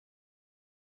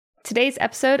Today's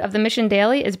episode of the Mission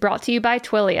Daily is brought to you by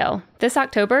Twilio. This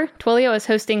October, Twilio is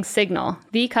hosting Signal,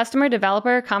 the Customer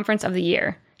Developer Conference of the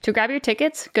Year. To grab your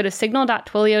tickets, go to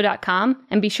signal.twilio.com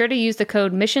and be sure to use the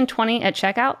code MISSION20 at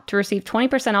checkout to receive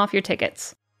 20% off your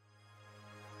tickets.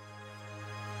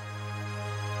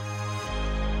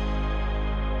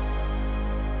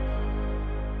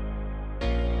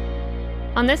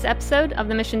 On this episode of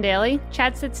the Mission Daily,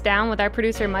 Chad sits down with our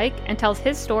producer Mike and tells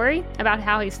his story about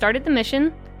how he started the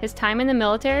mission, his time in the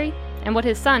military, and what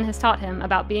his son has taught him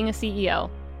about being a CEO.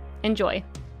 Enjoy.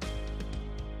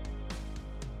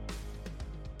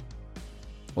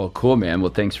 Well, cool, man.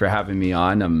 Well, thanks for having me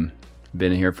on.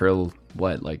 Been here for,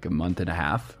 like a month and a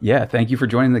half? Yeah, thank you for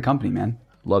joining the company, man.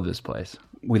 Love this place.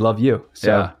 We love you. So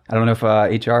yeah. I don't know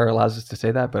if HR allows us to say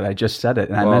that, but I just said it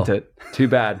and I meant it. Too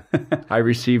bad. I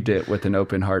received it with an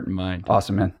open heart and mind.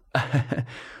 Awesome, man.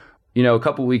 A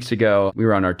couple weeks ago, we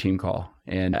were on our team call.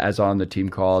 And as on the team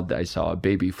call, I saw a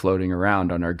baby floating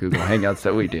around on our Google Hangouts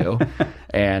that we do.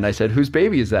 And I said, whose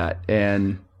baby is that?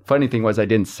 And funny thing was I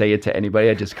didn't say it to anybody.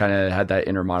 I just kind of had that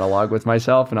inner monologue with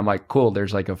myself. And I'm like, cool,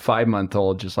 there's like a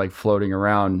 5-month-old just like floating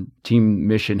around team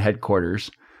mission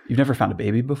headquarters. You've never found a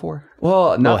baby before?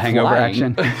 Well, not hangover flying.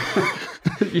 action.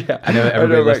 Yeah, I know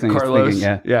everybody listening Carlos, is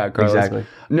thinking, yeah, Carlos. Exactly.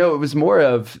 No, it was more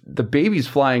of the baby's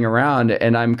flying around,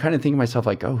 and I'm kind of thinking to myself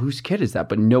like, oh, whose kid is that?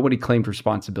 But nobody claimed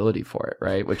responsibility for it,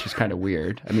 right? Which is kind of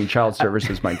weird. I mean, child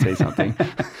services might say something.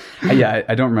 Yeah,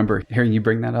 I don't remember hearing you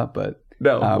bring that up, but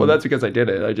no. Well, that's because I did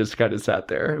it. I just kind of sat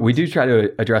there. We do try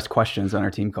to address questions on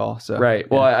our team call. So right.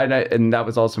 Well, and that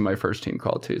was also my first team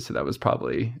call too. So that was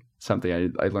probably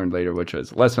something I learned later, which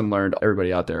was lesson learned.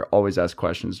 Everybody out there, always ask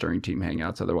questions during team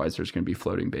hangouts. Otherwise, there's going to be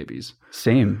floating babies.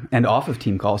 Same. And off of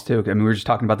team calls too. I mean, we were just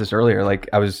talking about this earlier. Like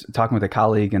I was talking with a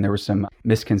colleague and there were some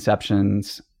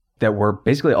misconceptions that were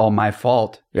basically all my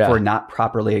fault for not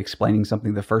properly explaining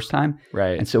something the first time.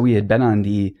 Right. And so we had been on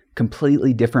the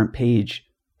completely different page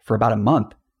for about a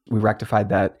month. We rectified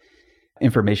that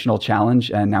informational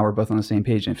challenge and now we're both on the same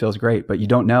page and it feels great, but you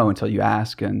don't know until you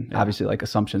ask. And obviously like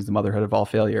assumptions, the motherhood of all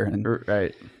failure. And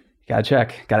right. Got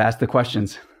to ask the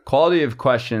questions. Quality of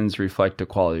questions reflect the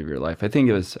quality of your life. I think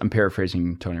I'm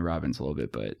paraphrasing Tony Robbins a little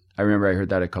bit, but I remember I heard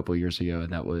that a couple of years ago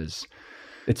and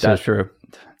so true.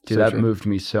 Dude, that moved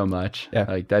me so much. Yeah.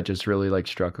 Like that just really like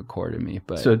struck a chord in me.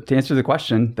 But so to answer the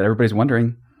question that everybody's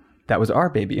wondering, that was our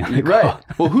baby on the call. Right.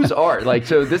 Well, who's our? Like,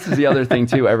 so this is the other thing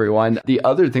too, everyone. The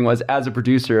other thing was as a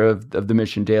producer of the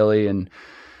Mission Daily and,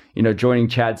 joining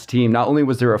Chad's team, not only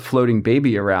was there a floating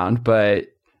baby around, but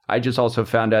I just also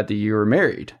found out that you were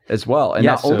married as well. And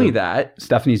not only that.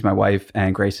 Stephanie's my wife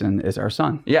and Grayson is our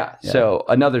son. Yeah. So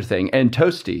another thing. And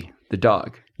Toasty, the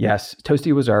dog. Yes.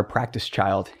 Toasty was our practice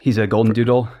child. He's a golden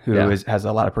doodle who has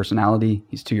a lot of personality.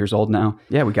 He's 2 years old now.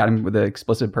 Yeah, we got him with the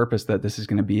explicit purpose that this is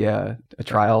going to be a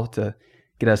trial to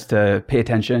get us to pay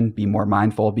attention, be more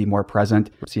mindful, be more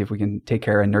present, see if we can take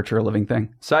care and nurture a living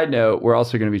thing. Side note, we're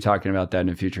also going to be talking about that in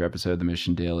a future episode of the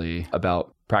Mission Daily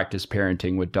about practice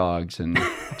parenting with dogs and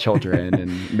children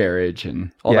and marriage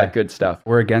and all that good stuff.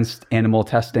 We're against animal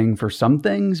testing for some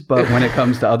things, but when it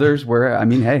comes to others,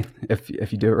 hey, if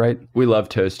you do it right. We love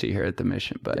Toasty here at the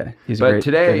Mission, but he's great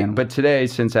animal. But today,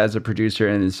 since as a producer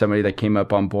and as somebody that came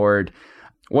up on board,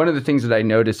 one of the things that I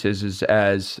notice is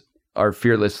as our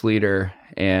fearless leader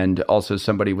and also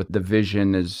somebody with the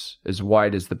vision as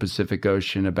wide as the Pacific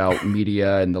Ocean about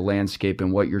media and the landscape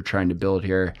and what you're trying to build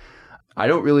here, I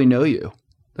don't really know you.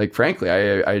 Like, frankly,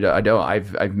 I don't.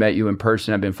 I've met you in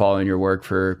person. I've been following your work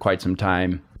for quite some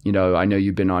time. I know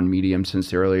you've been on Medium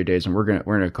since the earlier days, and we're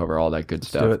gonna cover all that good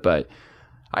stuff. But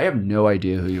I have no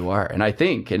idea who you are. And I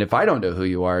think, and if I don't know who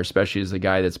you are, especially as the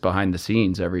guy that's behind the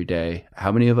scenes every day,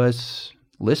 how many of us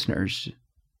listeners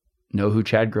know who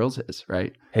Chad Grills is,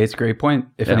 right? Hey, it's a great point.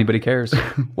 If anybody cares.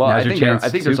 Well, I think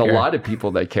there's a lot of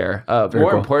people that care.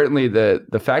 More importantly,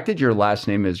 the fact that your last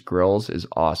name is Grills is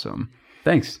awesome.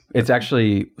 Thanks. It's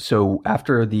actually, so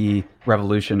after the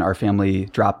revolution, our family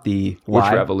dropped the Y.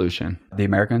 Which revolution? The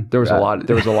American? There was a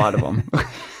lot of them.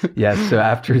 Yeah. So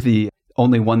after the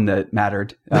only one that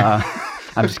mattered, I'm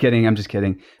just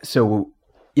kidding. So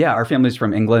yeah, our family's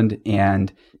from England.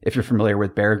 And if you're familiar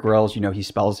with Bear Grylls, he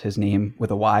spells his name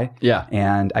with a Y. Yeah.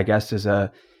 And I guess as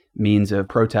a means of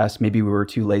protest, maybe we were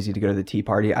too lazy to go to the Tea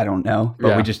Party. I don't know.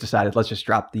 But we just decided, let's just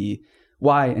drop the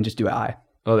Y and just do an I.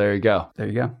 Oh, there you go. There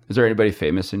you go. Is there anybody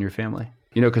famous in your family?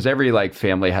 Because every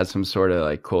family has some sort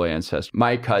of cool ancestor.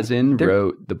 My cousin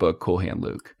wrote the book Cool Hand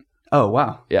Luke. Oh,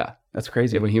 wow. Yeah. That's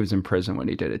crazy. Yeah, when he was in prison when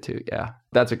he did it too. Yeah.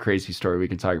 That's a crazy story we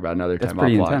can talk about another time. That's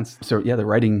pretty intense. So yeah, the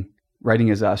writing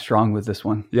is strong with this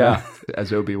one. Yeah.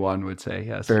 As Obi-Wan would say.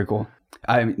 Yes. Very cool.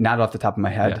 I'm not off the top of my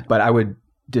head, but I would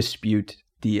dispute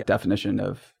the definition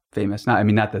of famous.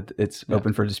 Not that it's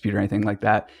open for dispute or anything like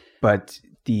that, but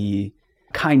the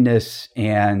kindness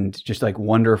and just like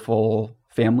wonderful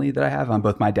family that I have on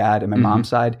both my dad and my mom's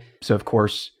side. So of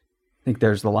course, I think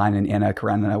there's the line in Anna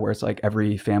Karenina where it's like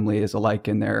every family is alike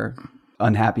in their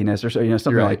unhappiness or so,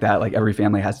 something like that. Like every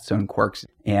family has its own quirks.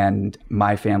 And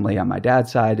my family on my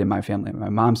dad's side and my family on my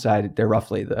mom's side, they're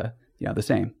roughly the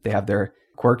same. They have their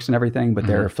quirks and everything, but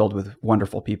they're filled with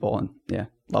wonderful people. And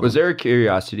was there a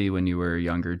curiosity when you were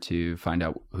younger to find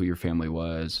out who your family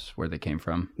was, where they came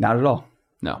from? Not at all.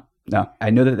 No. I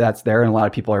know that that's there, and a lot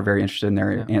of people are very interested in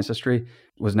their ancestry.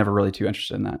 Was never really too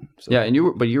interested in that. So. Yeah, and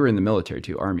you were in the military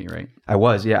too, Army, right? I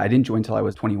was, yeah. I didn't join until I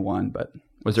was 21, but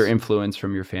was there influence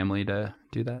from your family to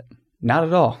do that? Not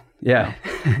at all. Yeah,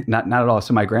 no. not at all.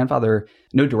 So my grandfather,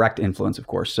 no direct influence, of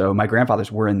course. So my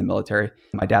grandfathers were in the military.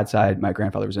 My dad's side, my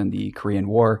grandfather was in the Korean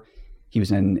War. He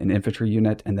was in an infantry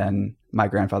unit, and then my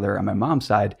grandfather on my mom's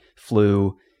side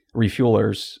flew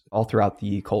refuelers all throughout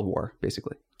the Cold War,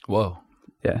 basically. Whoa.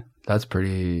 Yeah. That's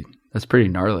pretty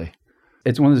gnarly.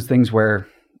 It's one of those things where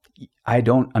I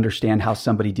don't understand how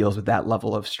somebody deals with that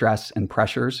level of stress and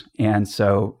pressures. And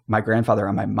so my grandfather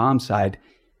on my mom's side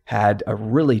had a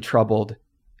really troubled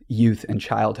youth and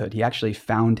childhood. He actually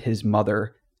found his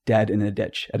mother dead in a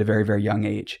ditch at a very, very young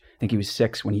age. I think he was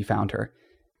 6 when he found her.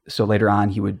 So later on,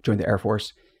 he would join the Air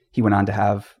Force. He went on to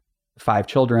have 5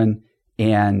 children.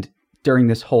 And during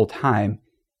this whole time,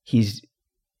 he's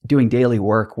doing daily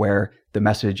work where the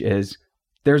message is,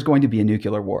 there's going to be a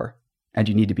nuclear war and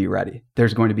you need to be ready.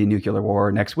 There's going to be a nuclear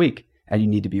war next week and you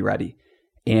need to be ready.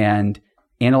 And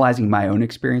analyzing my own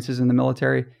experiences in the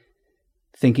military,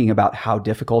 thinking about how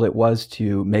difficult it was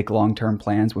to make long-term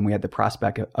plans when we had the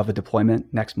prospect of a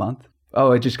deployment next month.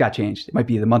 Oh, it just got changed. It might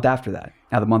be the month after that.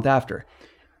 Now the month after.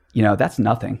 That's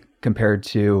nothing compared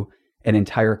to an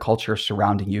entire culture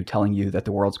surrounding you, telling you that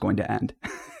the world's going to end.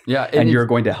 Yeah. And you're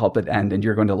going to help it end and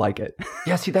you're going to like it.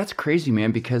 Yeah. See, that's crazy,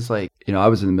 man, because I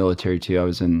was in the military too. I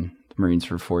was in the Marines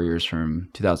for 4 years from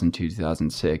 2002 to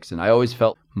 2006. And I always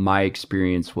felt my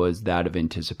experience was that of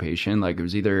anticipation. Like it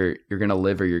was either you're going to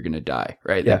live or you're going to die.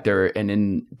 Right. Yeah. And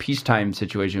in peacetime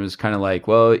situation, it was kind of like,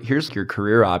 well, here's your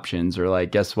career options, or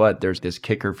like, guess what? There's this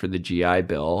kicker for the GI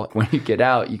Bill. When you get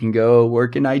out, you can go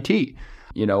work in IT,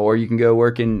 or you can go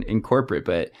work in corporate.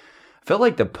 But I felt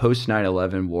like the post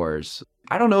 9/11 wars,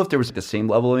 I don't know if there was the same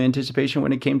level of anticipation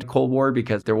when it came to Cold War,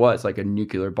 because there was like a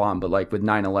nuclear bomb, but like with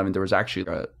 9/11, there was actually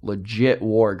a legit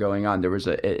war going on. There was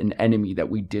an enemy that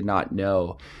we did not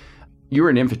know. You were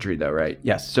in infantry though, right?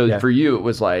 Yes. So for you, it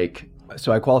was like...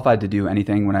 So I qualified to do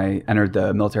anything when I entered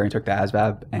the military and took the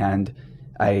ASVAB, and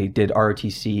I did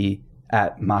ROTC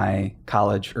at my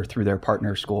college or through their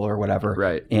partner school or whatever.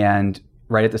 Right. And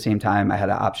right at the same time, I had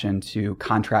an option to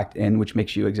contract in, which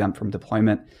makes you exempt from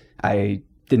deployment. I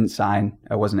didn't sign.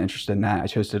 I wasn't interested in that. I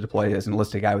chose to deploy as an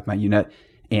enlisted guy with my unit.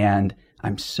 And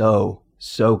I'm so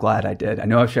glad I did. I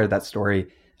know I've shared that story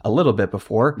a little bit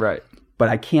before. Right. But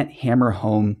I can't hammer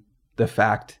home the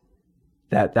fact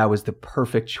that that was the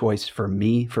perfect choice for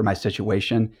me, for my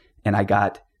situation. And I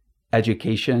got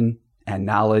education and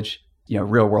knowledge,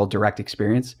 real world direct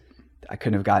experience I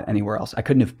couldn't have got anywhere else. I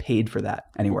couldn't have paid for that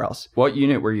anywhere else. What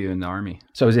unit were you in the Army?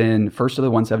 So I was in 1st of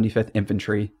the 175th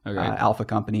Infantry, Alpha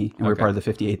Company, and we were part of the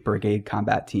 58th Brigade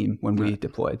combat team when we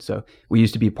deployed. So we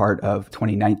used to be part of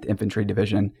 29th Infantry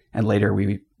Division, and later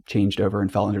we changed over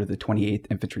and fell under the 28th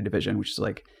Infantry Division, which is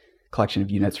like a collection of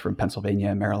units from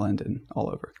Pennsylvania, Maryland, and all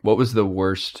over. What was the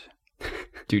worst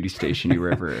duty station you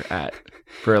were ever at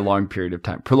for a long period of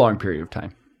time? Prolonged period of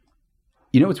time.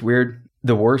 What's weird?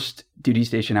 The worst duty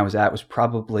station I was at was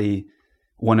probably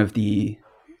one of the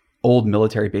old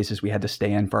military bases we had to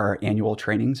stay in for our annual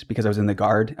trainings, because I was in the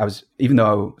Guard.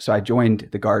 I joined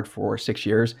the Guard for 6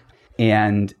 years,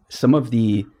 and some of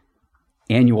the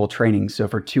annual trainings, so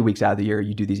for 2 weeks out of the year,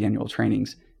 you do these annual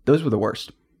trainings, those were the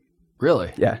worst.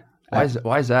 Really? Yeah. Why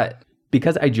is that?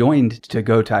 Because I joined to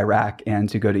go to Iraq and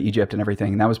to go to Egypt and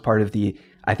everything. And that was part of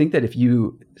I think that if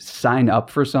you sign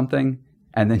up for something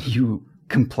and then you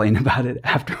complain about it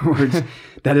afterwards,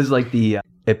 that is like the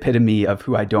epitome of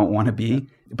who I don't want to be.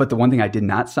 But the one thing I did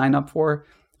not sign up for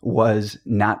was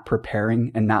not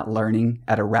preparing and not learning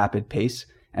at a rapid pace.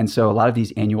 And so a lot of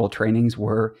these annual trainings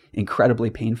were incredibly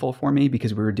painful for me,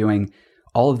 because we were doing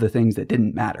all of the things that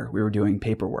didn't matter. We were doing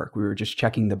paperwork. We were just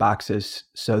checking the boxes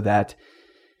so that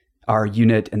our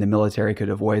unit and the military could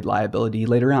avoid liability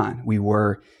later on. We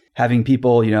were having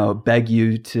people, beg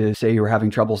you to say you were having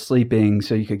trouble sleeping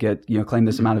so you could get, claim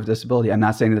this amount of disability. I'm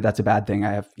not saying that that's a bad thing.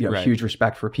 I have, huge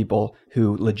respect for people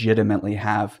who legitimately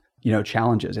have,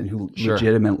 challenges and who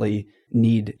legitimately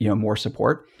need, more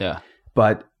support. Yeah.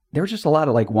 But there were just a lot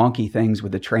of like wonky things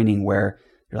with the training where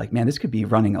you're like, man, this could be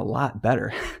running a lot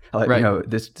better. Like, right. You know,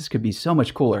 this could be so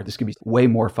much cooler. This could be way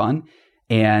more fun.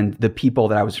 And the people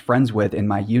that I was friends with in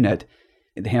my unit,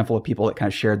 the handful of people that kind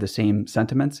of shared the same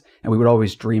sentiments, and we would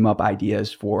always dream up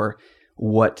ideas for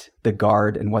what the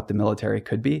Guard and what the military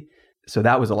could be. So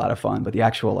that was a lot of fun. But the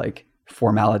actual like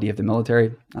formality of the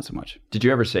military, not so much. Did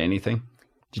you ever say anything?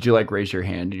 Did you like raise your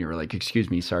hand and you were like, excuse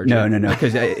me, Sergeant? No,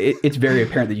 because it's very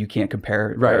apparent that you can't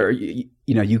compare, right? Or, you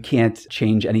know, you can't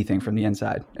change anything from the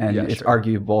inside, and it's sure.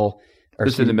 Arguable.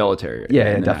 This is the military.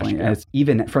 Yeah, definitely. And it's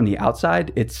even from the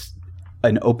outside, it's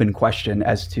an open question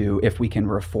as to if we can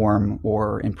reform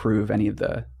or improve any of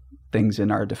the things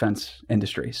in our defense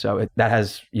industry. So that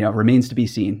has, you know, remains to be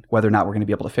seen whether or not we're going to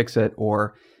be able to fix it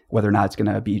or whether or not it's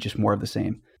going to be just more of the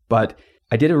same. But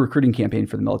I did a recruiting campaign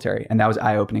for the military, and that was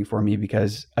eye-opening for me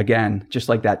because, again, just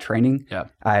like that training,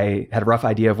 I had a rough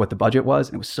idea of what the budget was,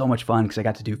 and it was so much fun because I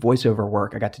got to do voiceover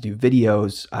work, I got to do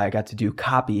videos, I got to do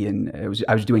copy, and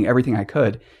I was doing everything I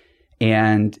could.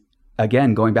 And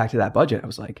again, going back to that budget, I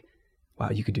was like, wow,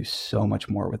 you could do so much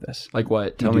more with this. Like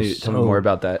what? Tell me more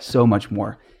about that. So much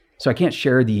more. So I can't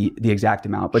share the exact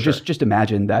amount, but sure. just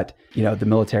imagine that, you know, the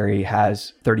military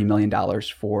has $30 million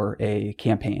for a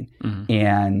campaign,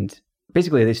 and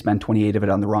basically they spend 28 of it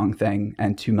on the wrong thing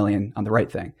and 2 million on the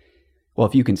right thing. Well,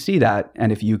 if you can see that,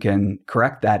 and if you can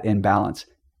correct that imbalance,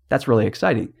 that's really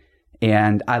exciting.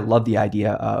 And I love the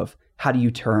idea of how do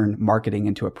you turn marketing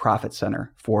into a profit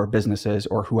center for businesses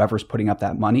or whoever's putting up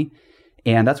that money.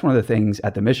 And that's one of the things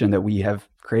at the mission that we have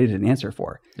created an answer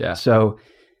for. Yeah. So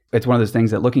it's one of those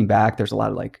things that looking back, there's a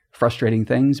lot of like frustrating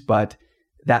things, but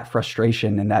that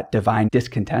frustration and that divine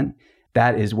discontent,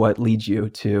 that is what leads you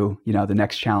to, you know, the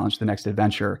next challenge, the next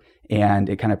adventure. And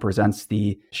it kind of presents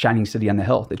the shining city on the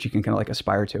hill that you can kind of like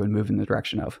aspire to and move in the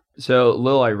direction of. So a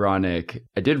little ironic.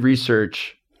 I did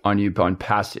research on you on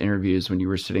past interviews when you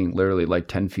were sitting literally like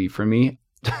 10 feet from me.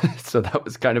 So that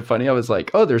was kind of funny. I was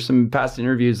like, oh, there's some past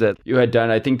interviews that you had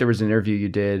done. I think there was an interview you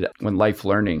did when Life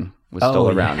Learning was still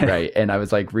around, right? And I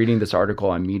was like reading this article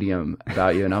on Medium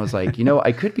about you. And I was like, you know,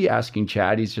 I could be asking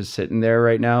Chad. He's just sitting there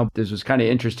right now. This was kind of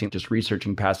interesting, just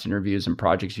researching past interviews and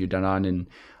projects you've done on. And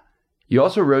you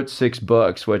also wrote 6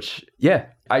 books, which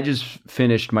I just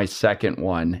finished my second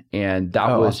one. And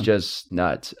that was awesome. Just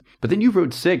nuts. But then you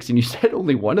wrote 6 and you said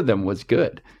only one of them was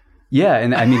good. Yeah.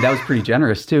 And I mean, that was pretty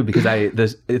generous too, because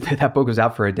that book was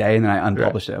out for a day and then I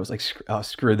unpublished it. I was like, oh,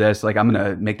 screw this. Like, I'm going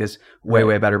to make this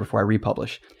way better before I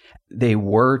republish. They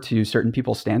were to certain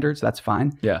people's standards, that's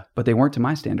fine. Yeah. But they weren't to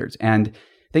my standards. And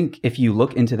I think if you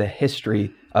look into the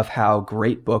history of how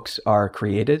great books are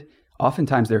created,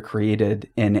 oftentimes they're created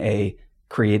in a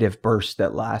creative burst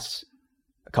that lasts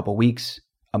a couple weeks,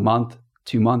 a month,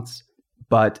 2 months.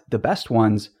 But the best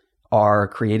ones are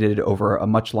created over a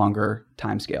much longer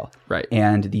time scale. Right.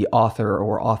 And the author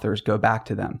or authors go back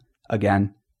to them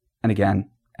again and again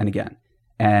and again.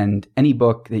 And any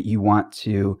book that you want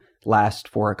to last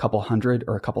for a couple hundred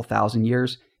or a couple thousand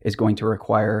years is going to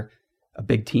require a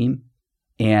big team.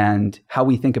 And how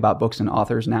we think about books and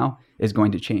authors now is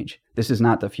going to change. This is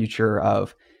not the future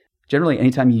of, generally,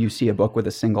 anytime you see a book with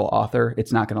a single author,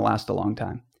 it's not going to last a long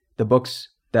time. The books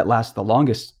that last the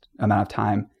longest amount of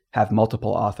time have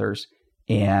multiple authors,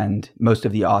 and most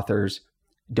of the authors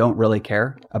don't really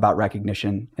care about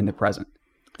recognition in the present.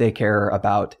 They care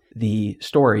about the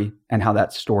story and how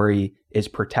that story is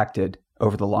protected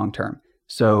over the long term.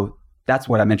 So that's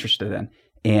what I'm interested in.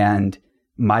 And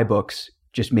my books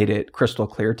just made it crystal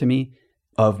clear to me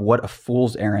of what a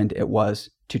fool's errand it was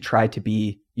to try to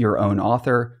be your own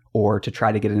author or to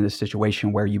try to get in a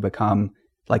situation where you become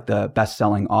like the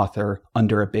best-selling author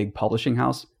under a big publishing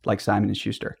house like Simon &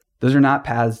 Schuster. Those are not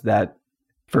paths that,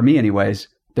 for me anyways,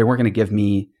 they weren't going to give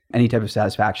me any type of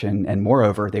satisfaction. And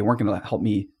moreover, they weren't going to help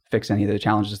me fix any of the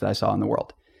challenges that I saw in the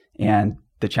world. And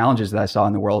the challenges that I saw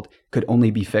in the world could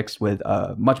only be fixed with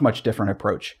a much, much different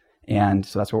approach. And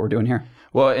so that's what we're doing here.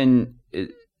 Well, and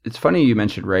it's funny you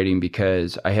mentioned writing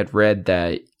because I had read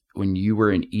that when you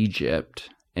were in Egypt,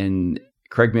 and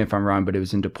correct me if I'm wrong, but it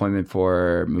was in deployment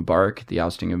for Mubarak, the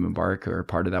ousting of Mubarak, or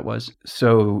part of that was?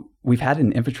 So we've had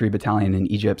an infantry battalion in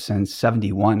Egypt since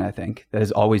 71, I think, that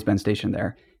has always been stationed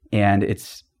there. And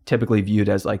it's typically viewed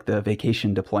as like the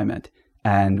vacation deployment.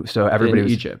 And so everybody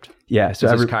was Egypt. Yeah.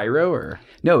 So is this Cairo or?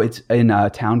 No, it's in a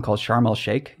town called Sharm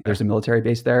el-Sheikh. There's a military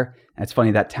base there. And it's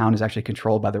funny, that town is actually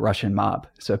controlled by the Russian mob.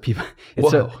 So people,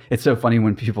 it's so funny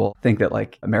when people think that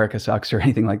like America sucks or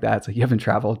anything like that. It's like you haven't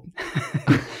traveled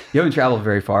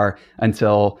very far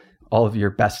until all of your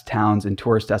best towns and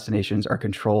tourist destinations are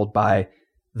controlled by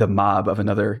the mob of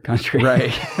another country.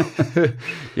 Right.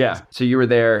 Yeah. So you were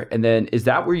there, and then is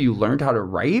that where you learned how to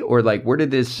write, or like where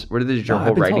did your whole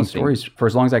I've been writing telling thing? stories for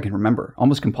as long as I can remember,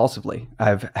 almost compulsively.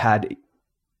 I've had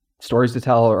stories to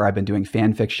tell, or I've been doing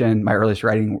fan fiction. My earliest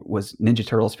writing was Ninja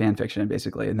Turtles fan fiction,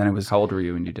 basically. And then it was, How old were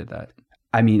you when you did that?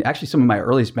 I mean, actually some of my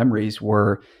earliest memories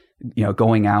were,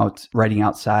 going out, writing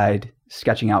outside,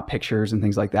 sketching out pictures and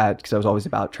things like that. Cause I was always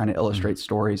about trying to illustrate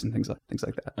stories and things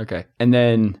like that. Okay. And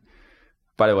then,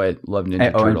 by the way, love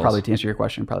Ninja Turtles. And probably to answer your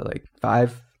question, probably like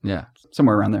 5, Yeah.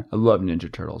 somewhere around there. I love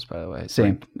Ninja Turtles, by the way. It's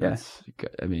Same. Like, Yeah. that's,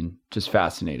 I mean, just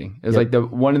fascinating. It was Yep.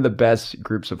 like one of the best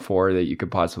groups of 4 that you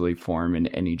could possibly form in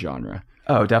any genre.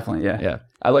 Oh, definitely. Yeah. Yeah.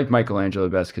 I like Michelangelo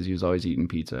best because he was always eating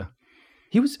pizza.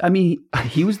 He was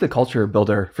the culture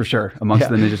builder for sure amongst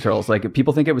the Ninja Turtles. Like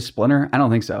people think it was Splinter. I don't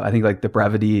think so. I think like the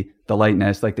brevity, the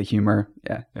lightness, like the humor.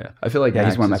 Yeah. Yeah. I feel like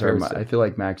he's one of my favorites. I feel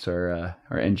like Max, our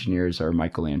engineers, are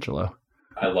Michelangelo.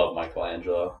 I love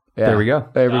Michelangelo. Yeah. There we go.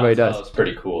 Everybody does. Donatello's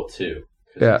pretty cool too.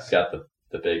 Yeah. He's got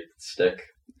the big stick.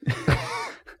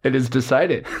 It is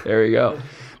decided. There we go.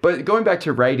 But going back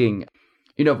to writing,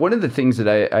 one of the things that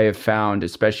I have found,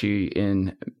 especially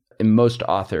in most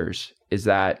authors, is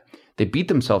that they beat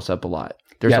themselves up a lot.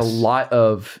 There's a lot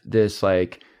of this,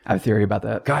 like, I have a theory about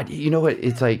that. God, you know what?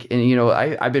 It's like, and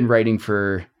I've been writing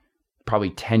for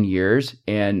probably 10 years,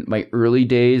 and my early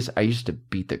days, I used to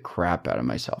beat the crap out of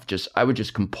myself. I would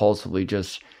just compulsively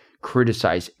just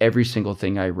criticize every single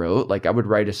thing I wrote. Like I would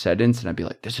write a sentence and I'd be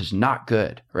like, this is not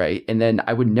good. Right. And then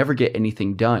I would never get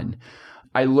anything done.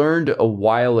 I learned a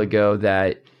while ago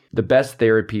that the best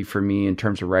therapy for me in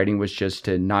terms of writing was just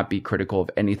to not be critical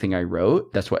of anything I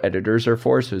wrote. That's what editors are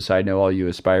for. So side note, all you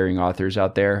aspiring authors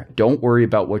out there, don't worry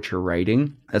about what you're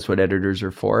writing. That's what editors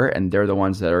are for. And they're the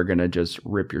ones that are going to just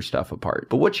rip your stuff apart.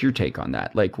 But what's your take on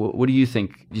that? Like, what do you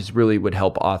think just really would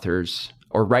help authors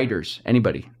or writers,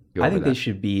 anybody? I think they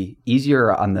should be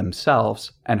easier on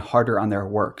themselves and harder on their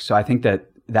work. So I think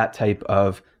that type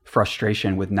of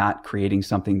frustration with not creating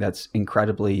something that's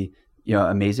incredibly,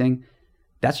 amazing,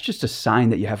 that's just a sign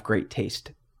that you have great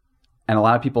taste. And a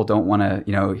lot of people don't want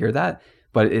to, hear that,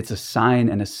 but it's a sign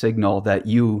and a signal that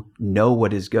you know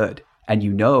what is good. And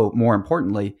more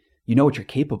importantly, what you're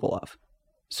capable of.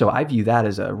 So I view that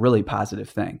as a really positive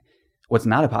thing. What's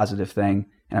not a positive thing,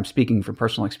 and I'm speaking from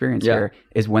personal experience here,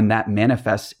 is when that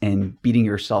manifests in beating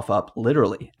yourself up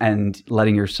literally and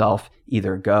letting yourself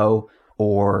either go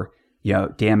or,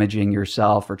 damaging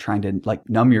yourself or trying to like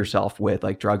numb yourself with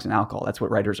like drugs and alcohol. That's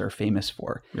what writers are famous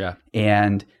for. Yeah.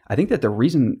 And I think that the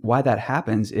reason why that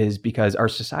happens is because our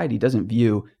society doesn't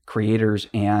view creators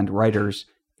and writers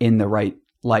in the right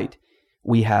light.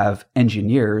 We have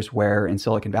engineers where in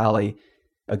Silicon Valley,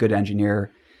 a good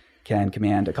engineer can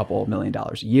command a couple $1 million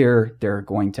a year. They're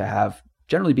going to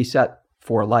generally be set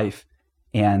for life.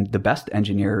 And the best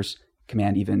engineers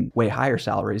command even way higher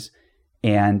salaries.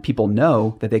 And people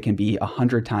know that they can be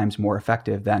 100 times more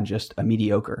effective than just a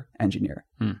mediocre engineer.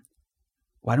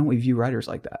 Why don't we view writers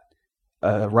like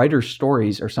that? Writers'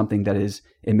 stories are something that is,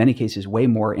 in many cases, way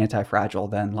more anti-fragile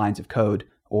than lines of code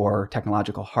or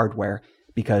technological hardware,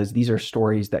 because these are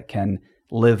stories that can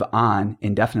live on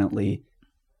indefinitely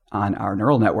on our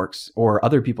neural networks or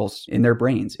other people's in their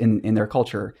brains, in their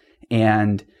culture.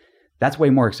 And that's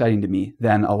way more exciting to me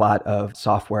than a lot of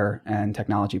software and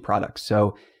technology products.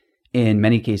 So in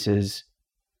many cases,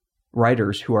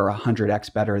 writers who are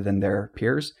 100x better than their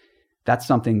peers, that's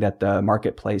something that the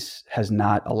marketplace has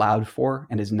not allowed for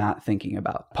and is not thinking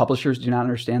about. Publishers do not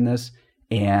understand this,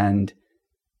 and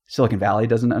Silicon Valley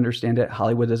doesn't understand it.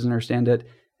 Hollywood doesn't understand it.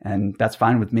 And that's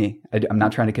fine with me. I'm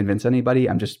not trying to convince anybody.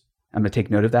 I'm going to take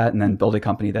note of that and then build a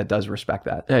company that does respect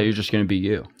that. Yeah, you're just going to be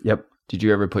you. Yep. Did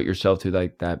you ever put yourself through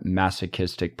like that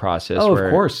masochistic process? Oh,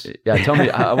 of course. Yeah, tell me.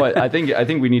 I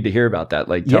think we need to hear about that.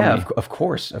 Like, tell me. Of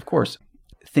course.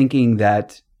 Thinking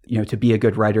that to be a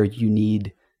good writer, you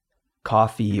need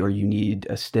coffee or you need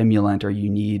a stimulant or you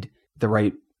need the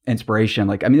right inspiration.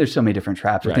 Like, I mean, there's so many different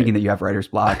traps. Or thinking that you have writer's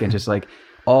block and just like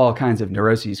all kinds of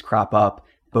neuroses crop up,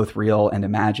 both real and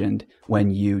imagined,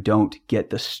 when you don't get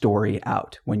the story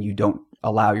out, when you don't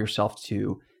allow yourself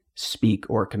to speak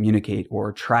or communicate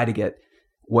or try to get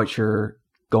what you're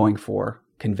going for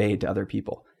conveyed to other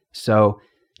people. So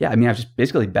yeah, I mean, I've just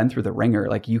basically been through the ringer.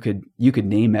 Like you could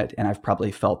name it, and I've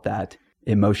probably felt that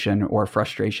emotion or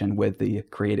frustration with the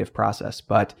creative process.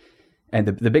 And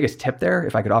the biggest tip there,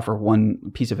 if I could offer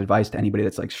one piece of advice to anybody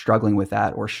that's like struggling with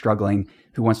that or struggling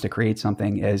who wants to create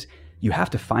something, is you have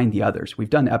to find the others. We've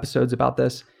done episodes about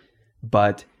this,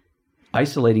 but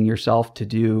isolating yourself to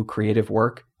do creative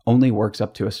work only works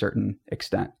up to a certain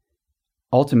extent.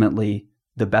 Ultimately,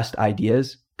 the best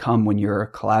ideas come when you're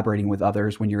collaborating with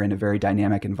others, when you're in a very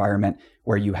dynamic environment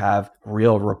where you have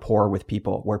real rapport with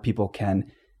people, where people can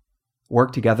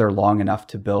work together long enough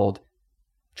to build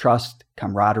trust,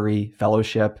 camaraderie,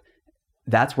 fellowship.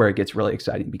 That's where it gets really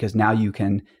exciting, because now you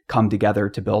can come together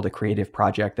to build a creative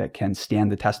project that can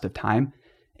stand the test of time.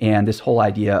 And this whole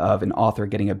idea of an author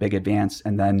getting a big advance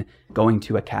and then going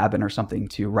to a cabin or something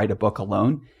to write a book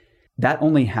alone, that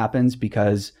only happens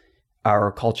because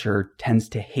our culture tends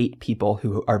to hate people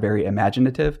who are very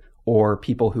imaginative or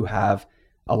people who have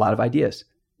a lot of ideas,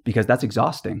 because that's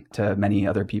exhausting to many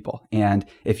other people. And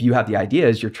if you have the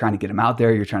ideas, you're trying to get them out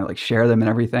there, you're trying to share them and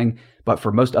everything. But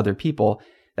for most other people,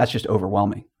 that's just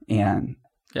overwhelming. And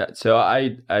yeah, so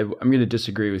I'm going to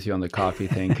disagree with you on the coffee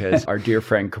thing, because our dear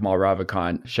friend Kamal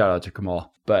Ravikant, shout out to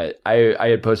Kamal, but I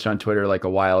had posted on Twitter a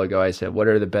while ago, I said, what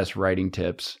are the best writing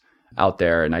tips out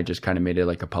there? And I just kind of made it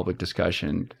a public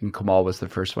discussion. And Kamal was the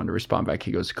first one to respond back.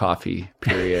 He goes, coffee,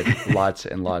 period. Lots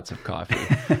and lots of coffee.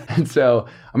 And so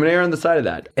I'm going to err on the side of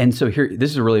that. And so here,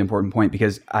 this is a really important point,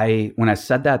 because when I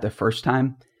said that the first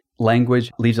time,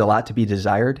 language leaves a lot to be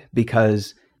desired,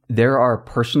 because there are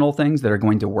personal things that are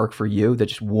going to work for you that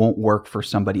just won't work for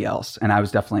somebody else. And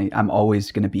I'm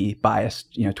always going to be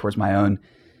biased, towards my own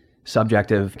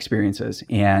subjective experiences.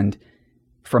 And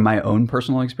from my own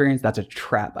personal experience, that's a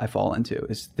trap I fall into,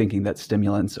 is thinking that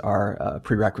stimulants are a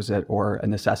prerequisite or a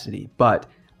necessity. But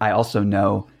I also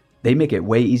know they make it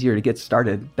way easier to get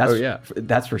started.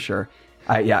 That's for sure.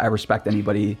 I respect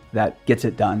anybody that gets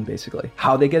it done, basically.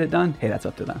 How they get it done, hey, that's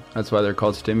up to them. That's why they're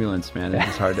called stimulants, man. It's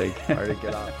just hard to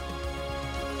get off.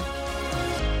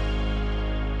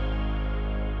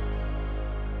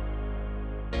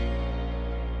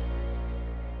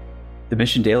 The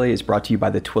Mission Daily is brought to you by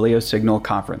the Twilio Signal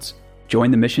Conference.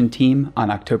 Join the Mission team on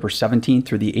October 17th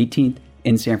through the 18th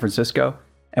in San Francisco.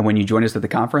 And when you join us at the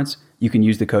conference, you can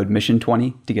use the code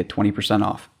MISSION20 to get 20%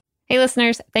 off. Hey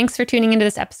listeners, thanks for tuning into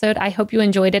this episode. I hope you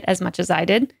enjoyed it as much as I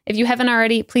did. If you haven't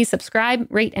already, please subscribe,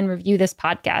 rate, and review this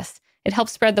podcast. It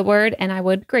helps spread the word, and I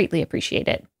would greatly appreciate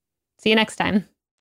it. See you next time.